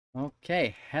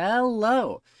Okay,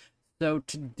 hello. So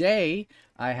today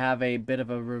I have a bit of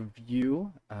a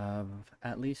review of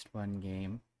at least one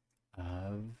game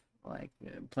of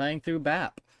playing through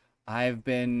BAP. I've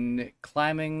been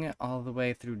climbing all the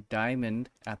way through Diamond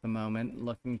at the moment,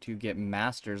 looking to get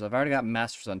Masters. I've already got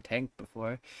Masters on Tank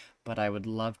before, but I would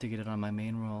love to get it on my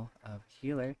main role of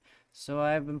healer. So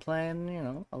I've been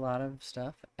playing, a lot of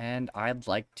stuff, and I'd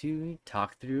like to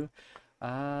talk through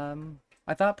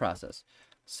my thought process.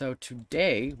 So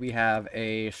today we have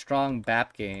a strong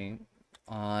BAP game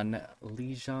on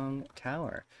Lijiang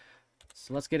Tower.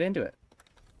 So let's get into it.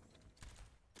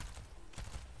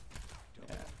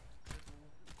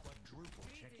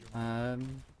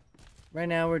 Right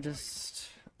now we're just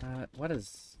what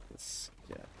is this?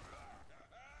 Yeah.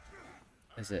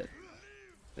 Is it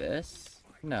this?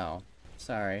 No.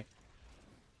 Sorry.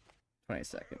 20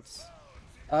 seconds.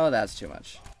 Oh, that's too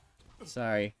much.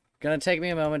 Sorry. Gonna take me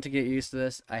a moment to get used to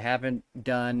this. I haven't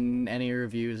done any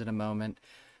reviews in a moment,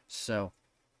 so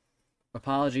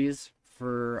apologies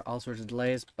for all sorts of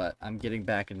delays, but I'm getting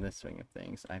back into the swing of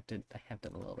things. I have done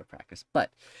a little bit of practice, but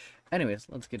anyways,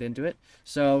 let's get into it.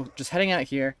 So just heading out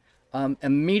here,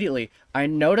 immediately I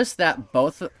noticed that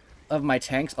both of my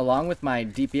tanks, along with my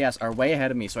DPS, are way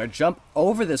ahead of me. So I jump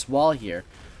over this wall here.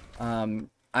 I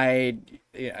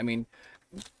mean,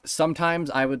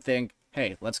 sometimes I would think,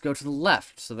 hey, let's go to the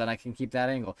left so that I can keep that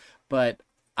angle. But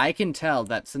I can tell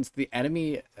that since the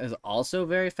enemy is also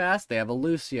very fast, they have a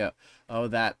Lucio. Oh,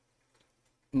 that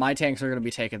my tanks are going to be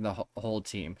taking the whole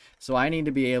team. So I need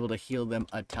to be able to heal them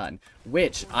a ton,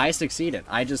 which I succeeded.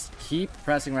 I just keep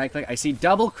pressing right click. I see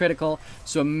double critical.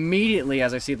 So immediately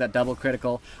as I see that double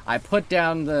critical, I put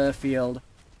down the field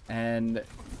and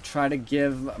try to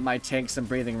give my tank some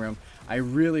breathing room. I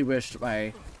really wished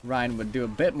my Ryan would do a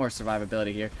bit more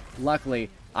survivability here.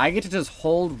 Luckily, I get to just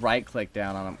hold right click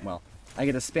down on him. Well, I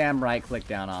get to spam right click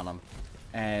down on him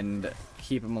and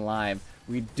keep him alive.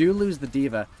 We do lose the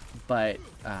diva, but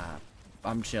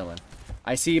I'm chilling.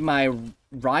 I see my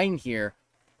Ryan here.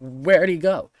 Where'd he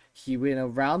go? He went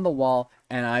around the wall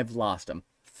and I've lost him.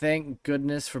 Thank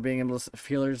goodness for being able to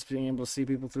healers being able to see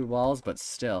people through walls, but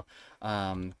still,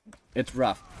 it's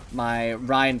rough. My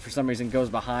Ryan for some reason goes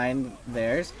behind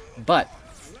theirs, but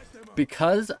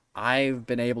because I've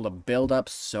been able to build up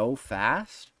so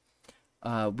fast,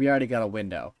 we already got a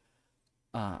window.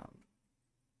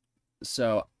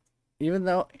 So even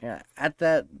though at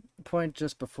that point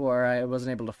just before I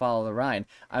wasn't able to follow the Rhine,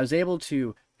 I was able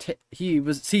to. He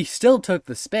still took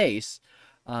the space,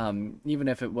 even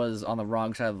if it was on the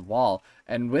wrong side of the wall.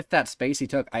 And with that space he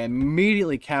took, I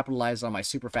immediately capitalized on my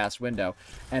super fast window,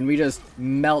 and we just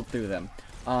melt through them.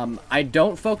 I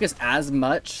don't focus as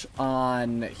much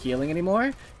on healing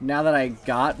anymore now that I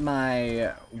got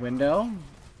my window.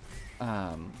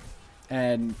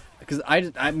 And because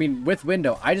I mean, with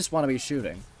window, I just want to be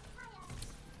shooting.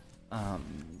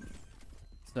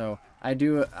 So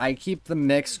I keep the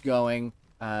mix going,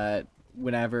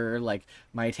 whenever, like,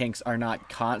 my tanks are not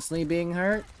constantly being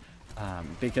hurt,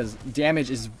 because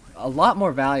damage is a lot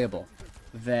more valuable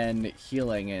than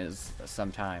healing is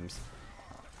sometimes.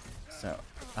 So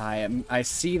I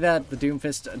see that the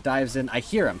Doomfist dives in. I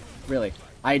hear him, really.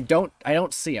 I don't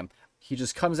see him. He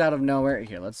just comes out of nowhere.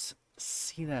 Here, let's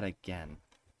see that again.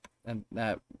 And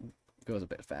that goes a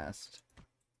bit fast.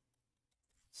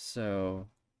 So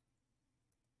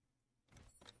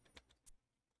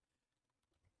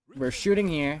we're shooting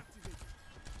here.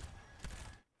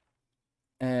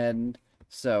 And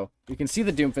so you can see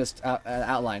the Doomfist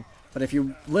outline. But if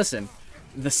you listen,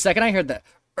 the second I heard that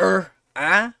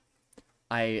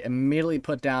I immediately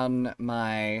put down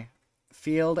my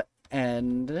field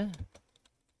and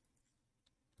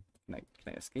can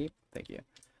I escape? Thank you.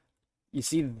 You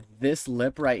see this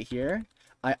lip right here?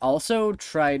 I also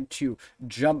tried to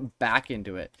jump back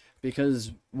into it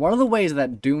because one of the ways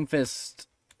that Doomfist,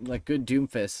 like good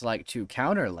Doomfists, like to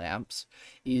counter lamps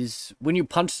is when you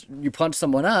punch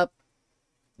someone up,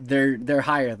 they're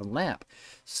higher than lamp.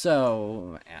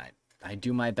 So I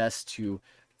do my best to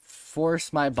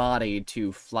force my body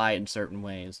to fly in certain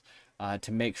ways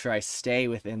to make sure I stay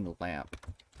within the lamp.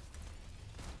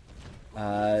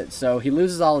 So he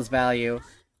loses all his value.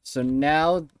 So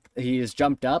now he has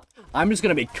jumped up. I'm just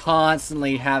going to be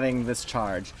constantly having this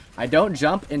charge. I don't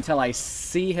jump until I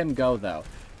see him go, though,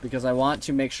 because I want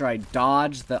to make sure I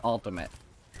dodge the ultimate.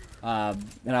 And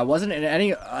I wasn't in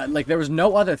any, like, there was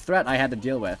no other threat I had to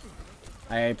deal with.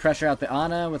 I pressure out the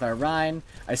Ana with our Rhine.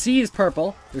 I see he's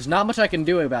purple. There's not much I can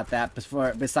do about that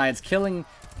besides killing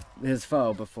his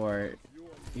foe before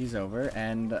he's over.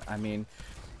 And, I mean,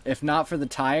 If not for the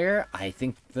tire, I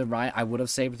think the Rein, I would have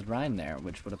saved the Rein there,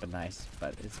 which would have been nice,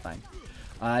 but it's fine.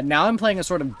 Now I'm playing a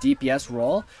sort of DPS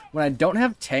role. When I don't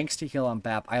have tanks to heal on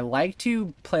Bap, I like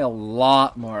to play a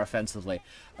lot more offensively.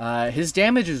 His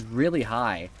damage is really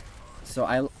high, so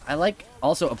I like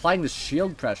also applying the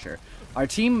shield pressure. Our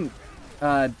team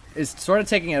is sort of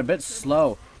taking it a bit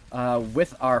slow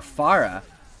with our Pharah.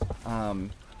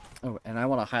 Oh, and I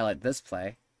want to highlight this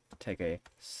play. Take a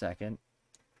second.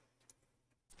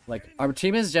 Like, our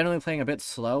team is generally playing a bit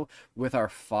slow with our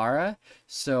Pharah,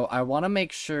 so I want to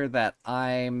make sure that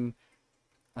I'm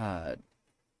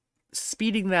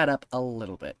speeding that up a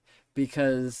little bit,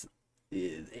 because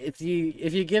if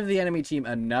you give the enemy team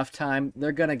enough time,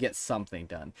 they're gonna get something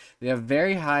done. They have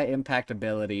very high impact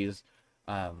abilities.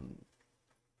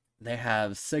 They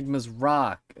have Sigma's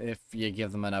Rock if you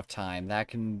give them enough time. That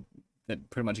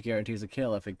pretty much guarantees a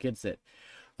kill if it gets it.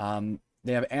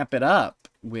 They have Amp It Up,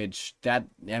 which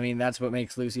that's what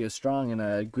makes Lucio strong in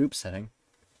a group setting.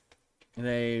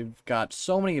 They've got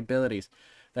so many abilities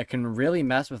that can really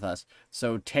mess with us.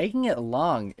 So taking it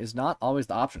long is not always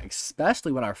the option,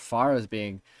 especially when our Pharah is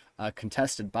being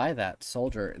contested by that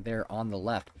soldier there on the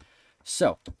left.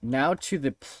 So now to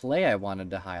the play I wanted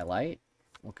to highlight.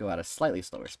 We'll go at a slightly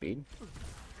slower speed.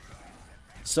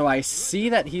 So I see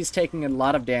that he's taking a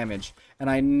lot of damage, and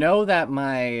I know that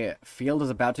my field is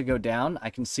about to go down.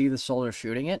 I can see the soldier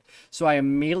shooting it, so I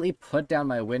immediately put down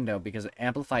my window because it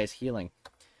amplifies healing.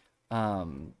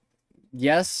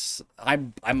 Yes, I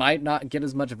might not get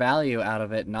as much value out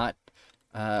of it, not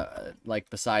like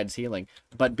besides healing,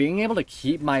 but being able to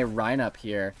keep my Rein up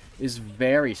here is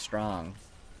very strong.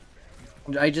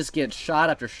 I just get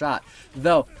shot after shot.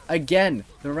 Though, again,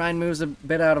 the Rein moves a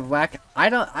bit out of whack. I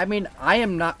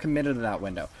am not committed to that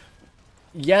window.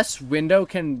 Yes, window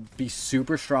can be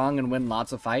super strong and win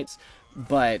lots of fights,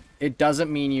 but it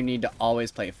doesn't mean you need to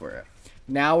always play for it.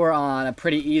 Now we're on a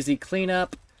pretty easy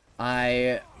cleanup.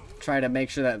 I try to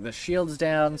make sure that the shield's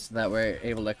down so that we're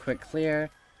able to quick clear.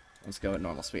 Let's go at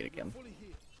normal speed again.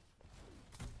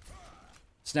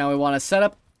 So now we want to set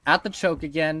up at the choke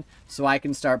again, so I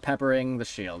can start peppering the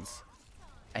shields.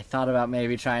 I thought about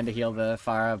maybe trying to heal the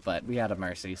Pharah, but we had a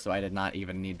Mercy, so I did not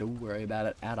even need to worry about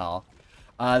it at all.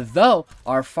 Though,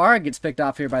 our Pharah gets picked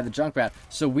off here by the Junkrat,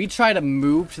 so we try to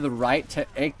move to the right to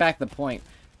take back the point.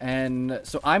 And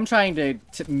so I'm trying to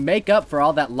make up for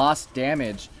all that lost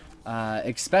damage,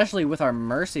 especially with our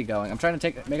Mercy going. I'm trying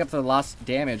to make up for the lost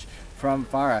damage from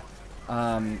Pharah.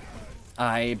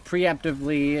 I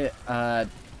preemptively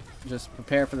just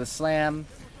prepare for the slam.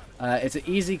 It's an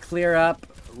easy clear up.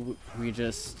 We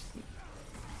just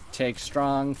take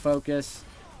strong focus.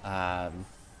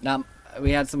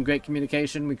 We had some great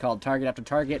communication. We called target after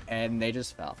target, and they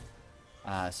just fell.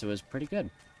 So it was pretty good.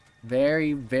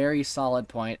 Very, very solid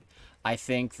point. I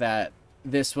think that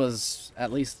this was,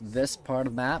 at least this part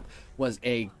of the map, was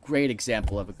a great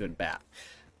example of a good map.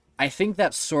 I think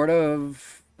that sort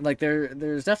of, like,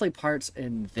 there's definitely parts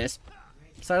in this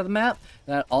side of the map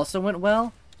that also went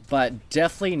well, but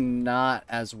definitely not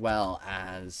as well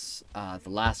as the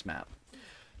last map.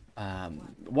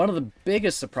 One of the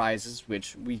biggest surprises,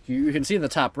 which you can see in the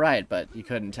top right, but you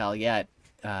couldn't tell yet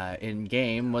in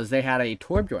game, was they had a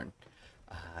Torbjorn.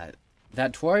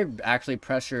 That Torb actually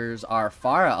pressures our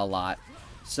Pharah a lot,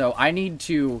 so I need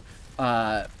to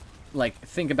like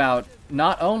think about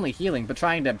not only healing but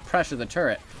trying to pressure the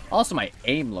turret. Also, my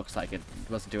aim looks like it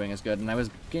wasn't doing as good, and I was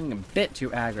getting a bit too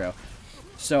aggro.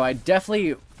 So I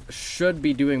definitely should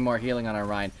be doing more healing on our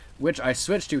Rein, which I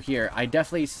switched to here. I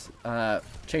definitely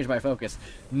changed my focus.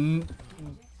 The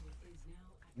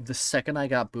second I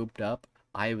got booped up,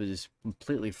 I was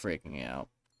completely freaking out.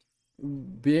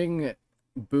 Being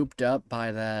booped up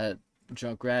by that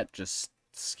Junkrat just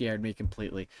scared me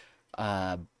completely.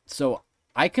 So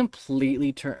I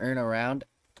completely turn around.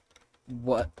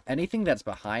 Anything that's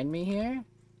behind me here?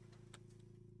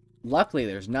 Luckily,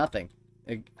 there's nothing.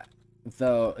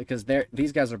 Though, because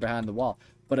these guys are behind the wall.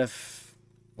 But if,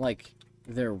 like,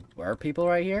 there were people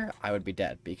right here, I would be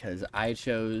dead. Because I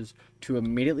chose to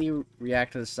immediately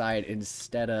react to the side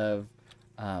instead of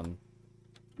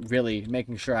really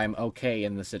making sure I'm okay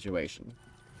in the situation.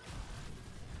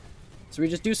 So we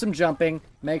just do some jumping,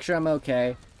 make sure I'm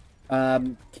okay.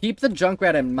 Keep the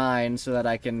Junkrat in mind so that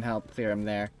I can help clear him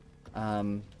there.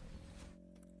 Now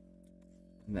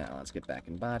let's get back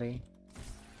in body.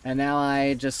 And now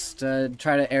I just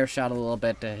try to air shot a little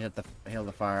bit to heal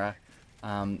the Pharah.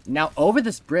 Now, over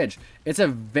this bridge, it's a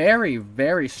very,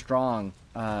 very strong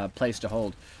place to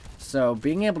hold. So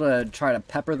being able to try to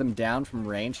pepper them down from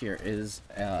range here is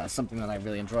something that I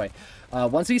really enjoy.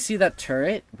 Once we see that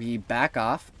turret, we back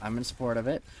off. I'm in support of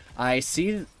it. I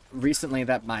see recently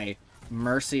that my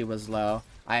mercy was low.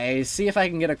 I see if I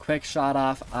can get a quick shot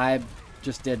off. I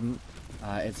just didn't.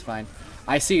 It's fine.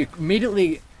 I see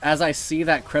immediately as I see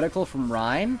that critical from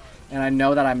Rhine, and I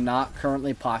know that I'm not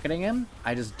currently pocketing him,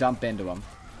 I just dump into him.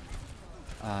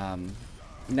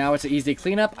 Now it's an easy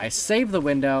cleanup. I save the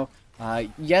window.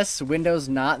 Yes, window's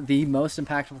not the most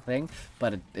impactful thing,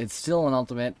 but it's still an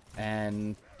ultimate,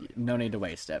 and no need to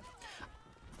waste it.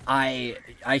 I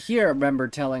remember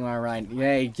telling my Rhine,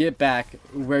 hey, get back,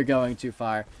 we're going too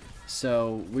far.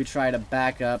 So we try to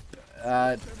back up,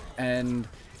 and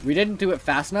we didn't do it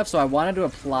fast enough, so I wanted to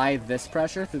apply this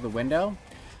pressure through the window.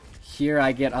 Here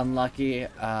I get unlucky.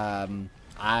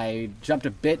 I jumped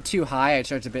a bit too high, I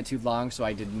charged a bit too long, so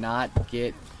I did not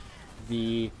get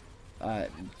the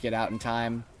get out in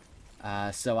time.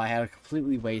 So I had a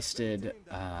completely wasted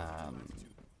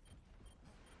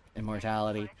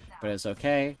immortality, but it's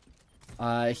okay.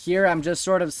 Here I'm just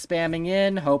sort of spamming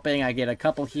in, hoping I get a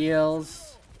couple heals.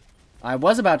 I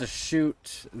was about to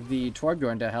shoot the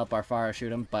Torbjorn to help our Pharah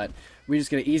shoot him, but we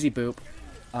just get an easy boop.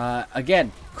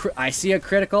 Again, I see a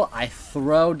critical, I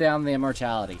throw down the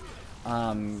immortality.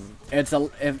 If it's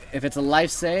a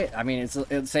life save, I mean,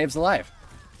 it saves a life.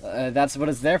 That's what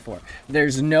it's there for.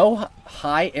 There's no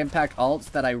high impact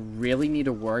ults that I really need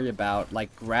to worry about,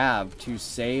 like grab, to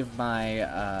save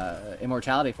my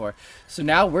immortality for. So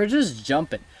now we're just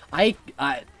jumping.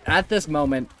 At this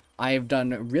moment, I have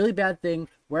done a really bad thing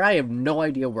where I have no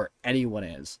idea where anyone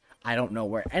is. I don't know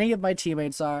where any of my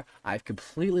teammates are. I've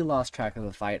completely lost track of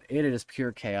the fight. It is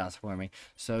pure chaos for me.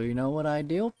 So you know what I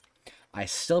do? I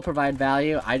still provide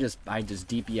value. I just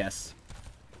DPS.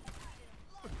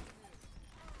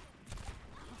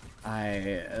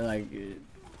 I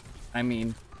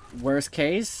mean, worst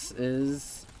case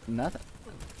is nothing.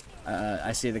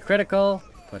 I see the critical,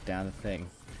 put down the thing.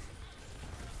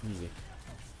 Easy.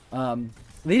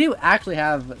 They do actually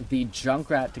have the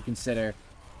Junkrat to consider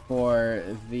for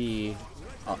the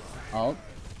ult,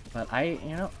 but I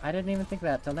didn't even think of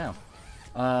that till now.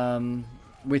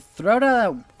 With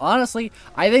Throta, honestly,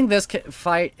 I think this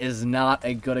fight is not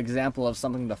a good example of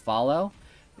something to follow.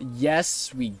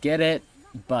 Yes, we get it,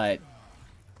 but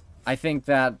I think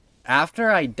that after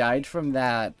I died from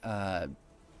that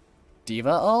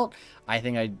Diva ult, I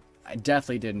think I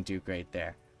definitely didn't do great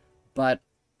there. But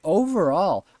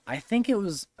overall, I think it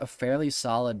was a fairly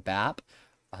solid BAP.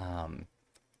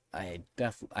 I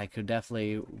could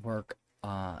definitely work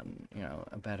on,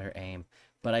 a better aim,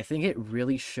 but I think it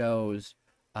really shows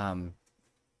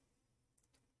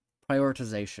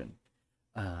prioritization.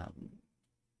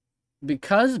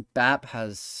 Because BAP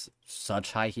has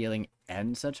such high healing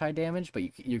and such high damage,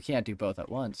 but you can't do both at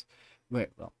once. Wait,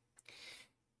 well,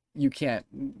 you can't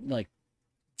like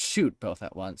shoot both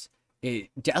at once. It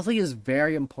definitely is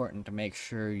very important to make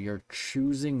sure you're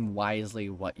choosing wisely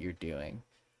what you're doing.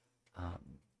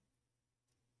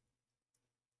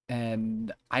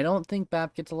 And I don't think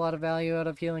BAP gets a lot of value out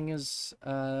of healing his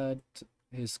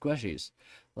squishies.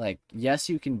 Like, yes,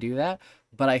 you can do that,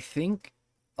 but I think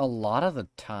a lot of the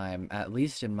time, at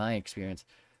least in my experience,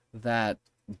 that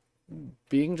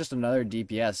being just another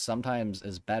DPS sometimes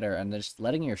is better, and just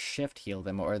letting your shift heal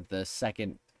them or the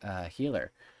second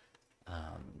healer.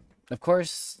 Of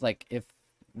course, like if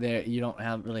you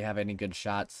don't really have any good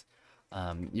shots,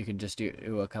 you can just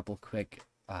do a couple quick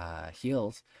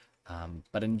heals.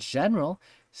 But in general,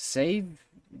 save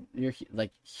your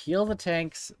heal the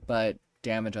tanks, but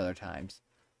damage other times.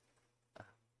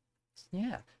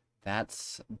 Yeah,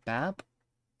 that's BAP.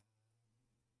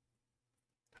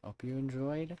 Hope you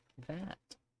enjoyed that.